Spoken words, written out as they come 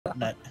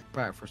Fortnite.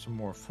 Back for some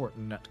more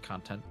Fortnite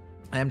content.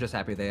 I am just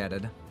happy they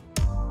added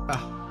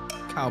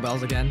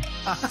cowbells again.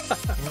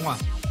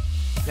 Mwah.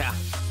 Yeah.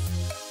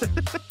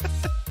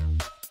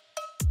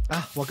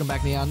 Welcome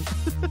back, Neon.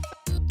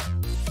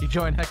 You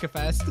joined hecka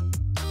fast.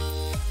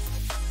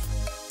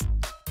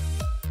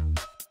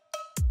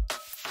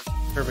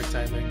 Perfect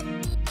timing.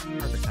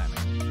 Perfect timing.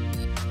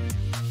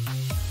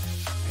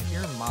 I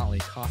hear Motley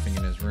coughing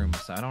in his room,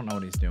 so I don't know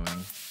what he's doing.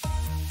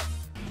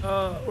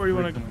 Or you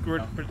want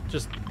to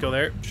just go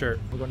there? Sure.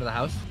 We're going to the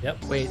house?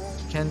 Yep. Wait,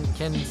 can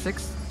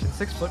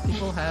 6-foot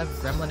people have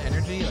gremlin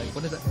energy? Like,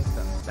 what does that make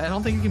them? I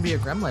don't think you can be a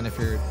gremlin if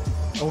you're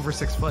over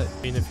 6 foot.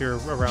 I mean, if you're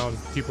around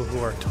people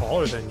who are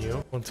taller than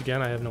you. Once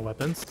again, I have no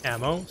weapons.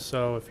 Ammo,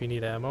 so if you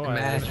need ammo, I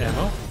have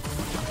ammo.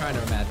 I'm trying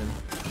to imagine.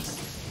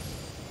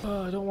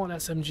 Oh, I don't want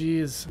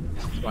SMGs.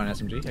 You want an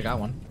SMG? I got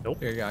one. Nope.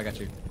 Here you go, I got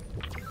you.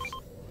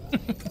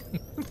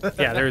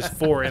 Yeah, there's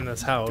 4 in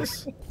this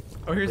house.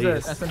 Oh, here's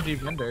Please. a SMG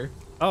vendor.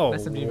 Oh,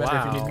 SMG wow. vendor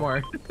if you need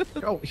more.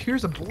 Oh,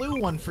 here's a blue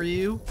one for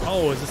you.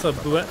 Oh, is this a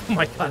blue? Oh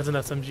my god, it's an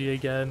SMG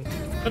again. I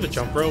have a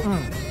jump rope. No?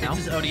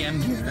 This is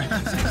ODM gear.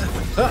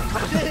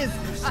 It is!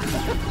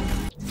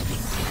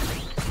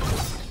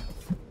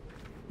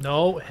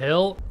 No,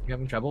 Hill. You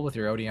having trouble with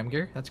your ODM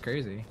gear? That's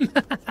crazy.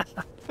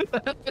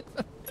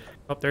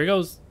 Oh, there he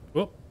goes.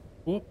 Whoop,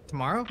 whoop.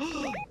 Tomorrow?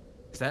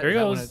 Is that, There he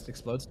is that when goes. it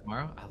explodes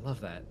tomorrow? I love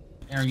that.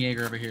 Aaron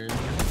Yeager over here.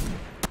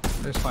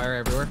 There's fire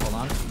everywhere. Hold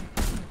on.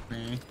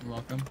 Hey, you're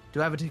welcome. Do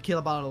I have a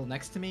tequila bottle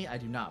next to me? I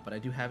do not, but I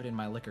do have it in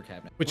my liquor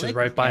cabinet. Which is Liquor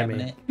right by me.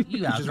 cabinet.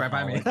 You Which is right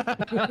by me.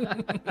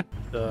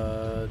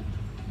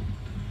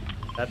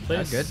 That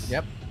place? That's good.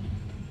 Yep.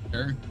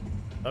 Sure.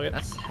 Okay.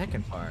 That's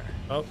heckin' far.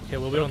 Oh, okay,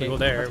 well, we don't have to go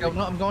there. Let's go.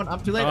 No, I'm going.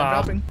 I'm too late. Ah.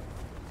 I'm dropping.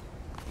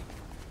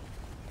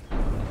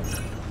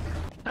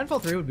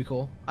 Titanfall 3 would be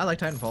cool. I like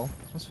Titanfall.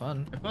 It was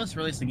fun. They're supposed to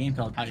release a game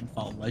called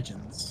Titanfall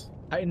Legends.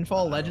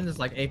 Titanfall Legends is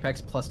like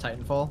Apex plus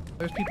Titanfall.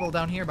 There's people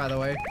down here, by the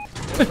way.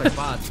 They look like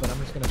bots, but I'm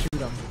just gonna shoot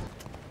them.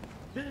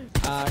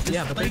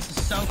 Yeah, but Place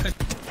is so good.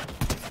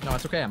 no,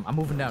 it's okay. I'm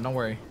moving down. Don't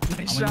worry.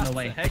 Nice I'm in the shot.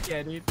 way. Heck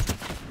yeah, dude. All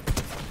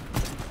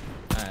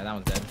right, that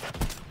one's dead.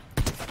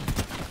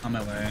 On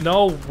my way.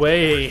 No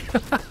way.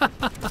 Come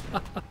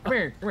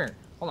here. Come here.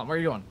 Hold on. Where are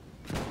you going?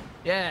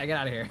 Yeah, get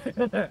out of here.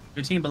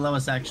 Your team below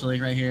us,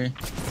 actually, right here.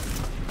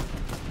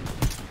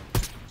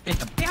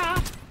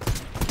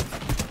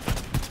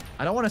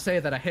 I don't want to say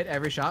that I hit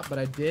every shot, but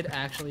I did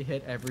actually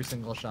hit every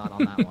single shot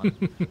on that one.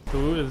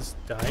 Who is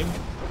dying?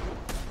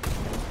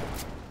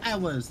 I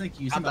was. Thank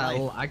you.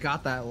 I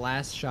got that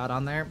last shot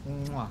on there.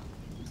 Mwah.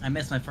 I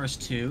missed my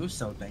first 2,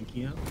 so thank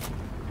you.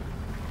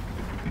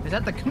 Is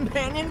that the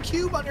companion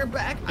cube on your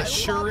back? It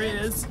sure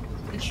is.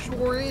 It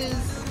sure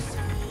is.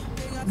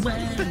 I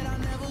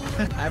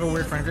have a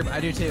weird friend group. I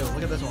do too.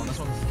 Look at this one. This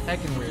one's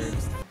heckin' weird.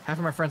 Half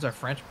of my friends are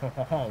French.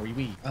 Oui,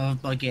 oui.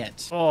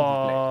 Baguette.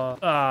 Oh,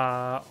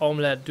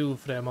 omelette du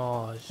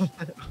fromage.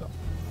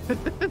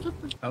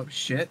 Oh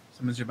shit!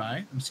 Someone's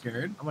nearby. I'm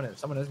scared.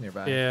 Someone is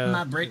nearby. Yeah.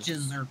 My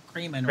britches are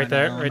creaming Right right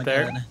there, now. right my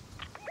there. God.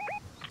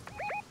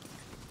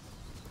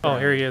 Oh,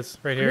 here he is.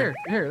 Right here.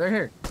 Here, they're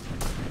here.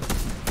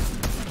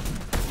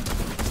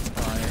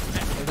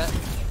 Is that?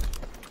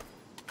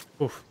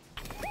 Oof.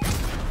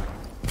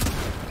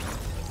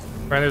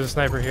 Brian, there's a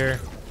sniper here.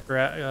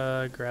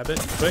 Grab it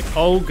quick.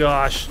 Oh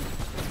gosh.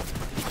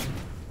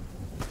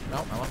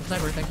 No, I want the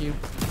sniper. Thank you.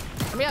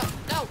 Let me out.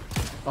 No.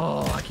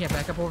 Oh, I can't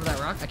back up over that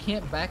rock. I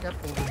can't back up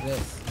over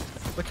this.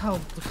 Look how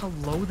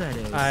low that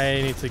is.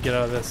 I need to get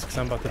out of this because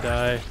I'm about to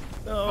die.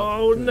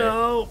 Oh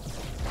no.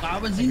 I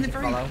was in the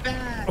very Follow.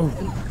 back.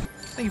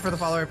 Thank you for the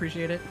follow. I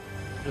appreciate it.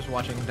 Just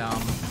watching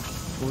Dom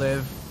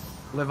live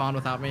on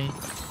without me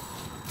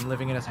and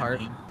living in his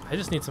heart. I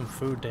just need some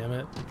food, damn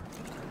it.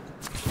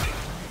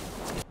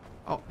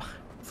 Oh,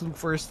 flew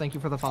first. Thank you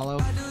for the follow.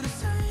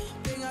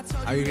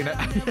 Are you gonna?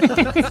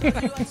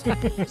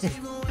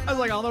 I was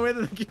like all the way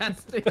to the gas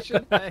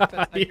station.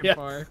 That's Yeah.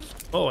 far.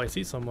 Oh, I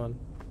see someone.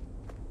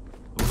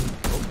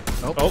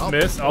 Oh,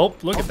 Miss. Oh,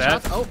 look at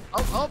that. Shots.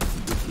 Oh.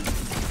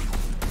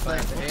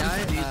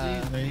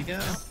 AI. There you go.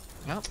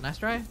 Well, nice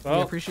try. Well,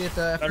 we appreciate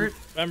the effort.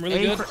 I'm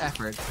really good. For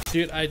effort.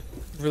 Dude, I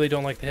really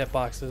don't like the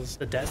hitboxes.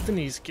 The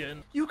Destiny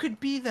skin. You could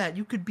be that.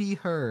 You could be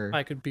her.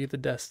 I could be the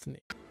Destiny.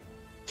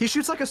 He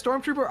shoots like a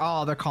stormtrooper.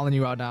 Oh, they're calling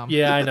you out now.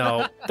 Yeah, I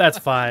know. That's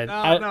fine.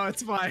 No,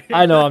 it's fine.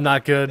 I know I'm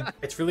not good.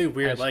 It's really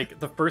weird. Like,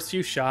 the first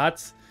few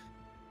shots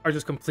are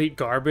just complete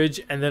garbage,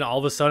 and then all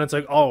of a sudden it's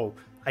like, oh,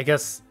 I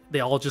guess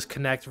they all just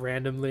connect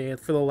randomly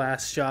for the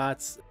last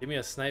shots. Give me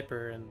a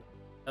sniper, and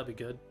that'll be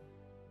good.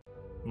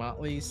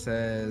 Motley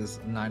says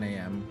 9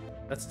 a.m.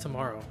 That's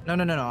tomorrow. No,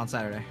 on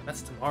Saturday.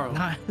 That's tomorrow.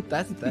 Nah,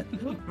 that's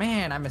that.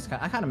 Man, I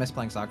kind of miss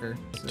playing soccer.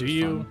 Do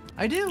you? Fun.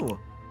 I do.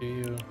 Do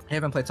you? I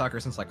haven't played soccer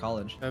since like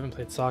college. I haven't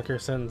played soccer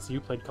since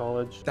you played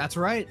college. That's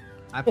right.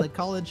 I played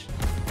college.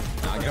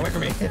 Get away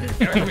from me.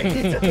 Get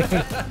away from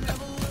me.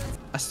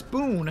 A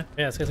spoon.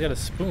 Yeah, this guy's got a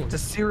spoon. It's a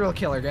serial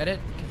killer. Get it?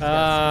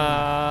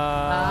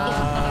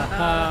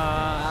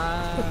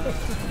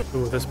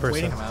 Ooh, this person.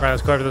 Waiting him Right, out.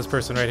 let's go after this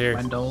person right here.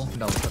 Wendell.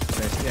 No, that's the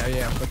face.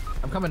 Yeah. But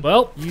I'm coming.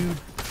 Well, you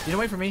You don't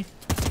wait for me.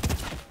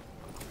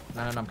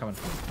 No, I'm coming.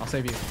 I'll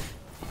save you.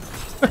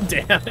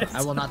 Damn it.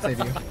 I will not save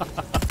you.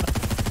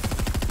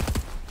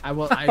 I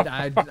will.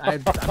 I'm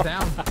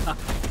down.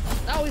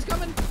 Oh, he's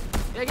coming.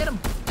 Yeah, get him.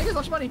 Take his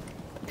lunch money.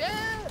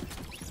 Yeah.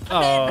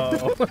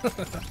 Oh,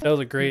 that was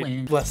a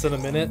great less than a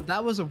minute.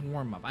 That was a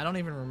warm up. I don't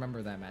even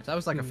remember that match. That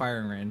was like a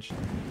firing range.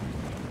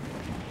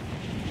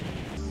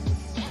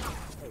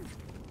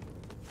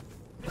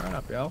 Turn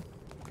up, yo.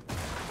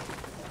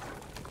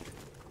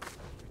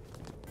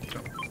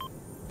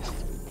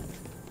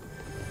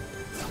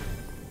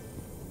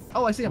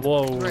 Oh, I see him.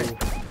 Whoa. Right.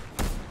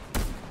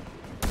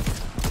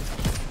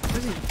 Where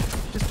is he?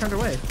 He just turned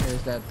away. Here,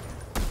 he's dead.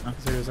 Oh,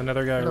 there's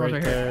another guy Another one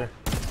right right there.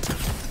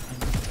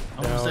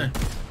 Almost there.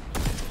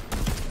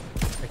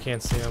 I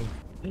can't see him.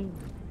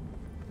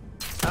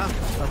 Ah,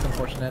 that's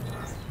unfortunate.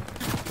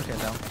 Okay,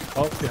 though.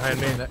 Oh,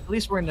 behind me. At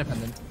least we're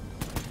independent.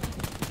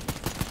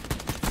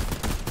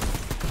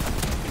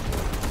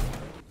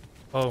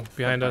 Oh,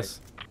 behind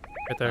us.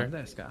 Right there.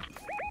 This guy.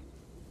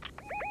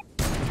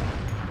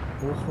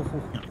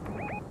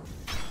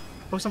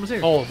 Oh, someone's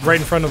here. Oh, right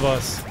in front of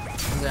us.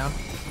 I'm down.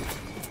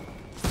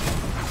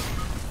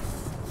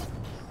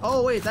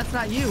 Oh wait, that's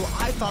not you.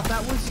 I thought that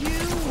was you.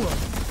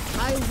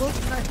 I looked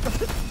and I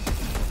thought...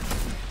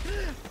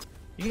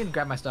 You can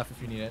grab my stuff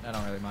if you need it. I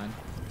don't really mind.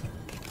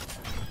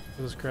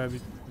 I'll just grab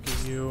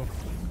you.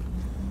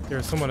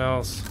 There's someone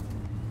else.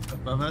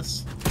 Above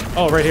us.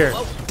 Oh, right here.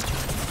 Whoa.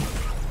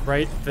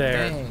 Right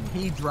there. Dang,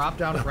 he dropped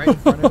down right in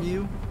front of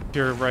you.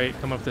 You're right.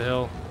 Come up the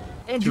hill.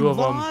 And Two you of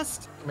them.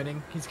 lost.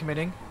 Committing. He's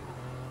committing.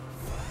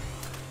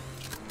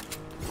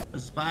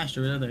 There's a splash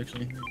over there,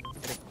 actually.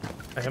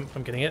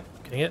 I'm getting it.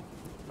 Getting it.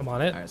 I'm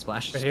on it. All right,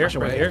 splash. Right here.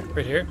 Splash Right away. here.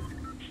 Right here.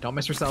 Don't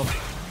miss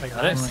yourself. I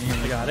got it.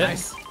 I got it.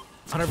 Nice.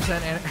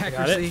 100%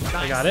 accuracy.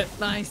 I got it.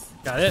 Nice.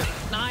 I got it.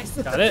 Nice. Got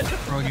it. Nice. Got it.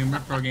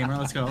 Pro gamer.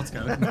 Let's go.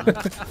 Come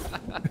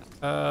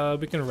on.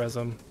 We can res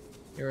him.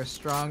 You're a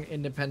strong,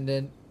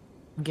 independent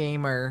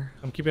gamer.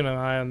 I'm keeping an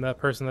eye on that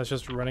person that's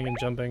just running and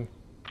jumping.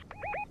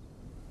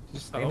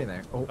 Just standing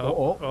there.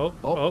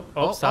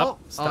 Stop. Stop.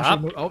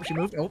 She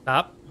moved. Oh.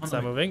 Stop.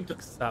 Stop moving.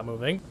 Stop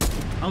moving.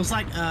 I was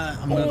like,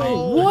 I'm moving.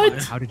 Oh, what?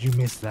 How did you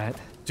miss that?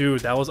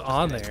 Dude, that was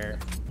on there.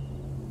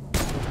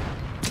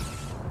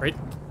 Right?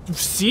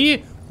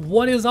 See?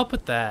 What is up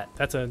with that?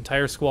 That's an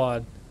entire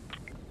squad.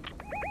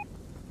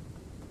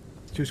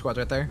 2 squads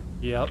right there.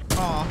 Yep.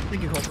 Aw,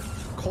 thank you,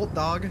 Colt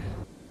dog.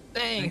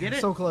 Dang, get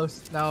it? so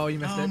close. No, you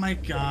missed it. Oh my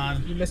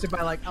god. You missed it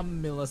by like a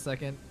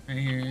millisecond. Right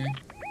here.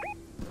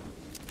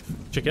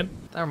 Chicken.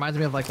 That reminds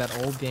me of like that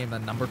old game, the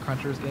Number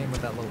Crunchers game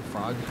with that little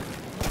frog.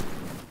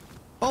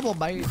 Bubble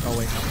bite. Oh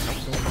wait, no.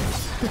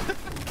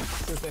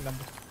 Still say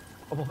number.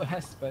 Bubble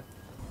vest, but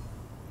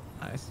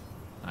nice,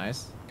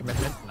 nice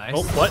commitment. Nice.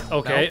 Oh, what?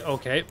 Okay, Nope.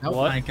 okay. Nope.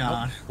 What? Oh my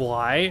god.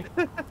 Why?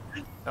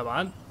 Come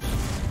on.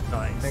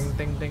 Nice. Ding,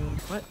 ding, ding.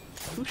 What?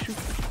 Who's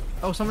shooting?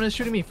 Oh, someone is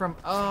shooting me from.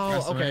 Oh,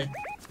 That's the okay. way.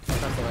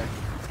 That's the way.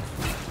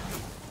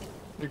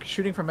 You're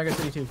shooting from Mega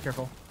City 2.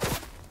 Careful.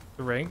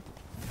 The ring.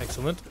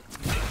 Excellent.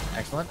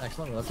 Excellent,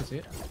 excellent. We love to see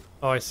it.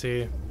 Oh, I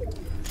see.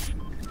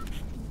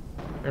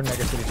 You're in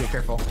Mega City 2.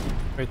 Careful.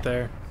 Right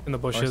there. In the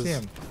bushes. see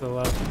him. To the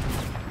left.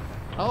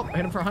 Oh,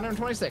 hit him for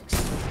 126.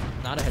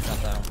 Not a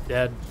headshot though.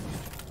 Dead.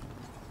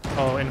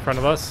 Oh, in front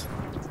of us.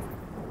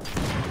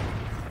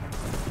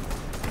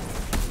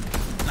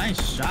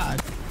 Nice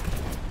shot.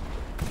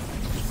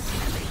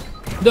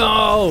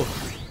 No!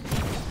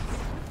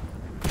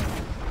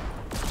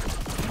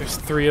 There's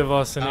 3 of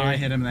us in Oh, here. I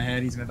hit him in the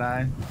head. He's gonna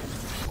die.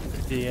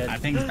 Dead. I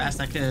think as fast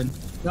as I could.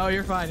 No,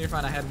 you're fine. You're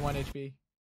fine. I had 1 HP.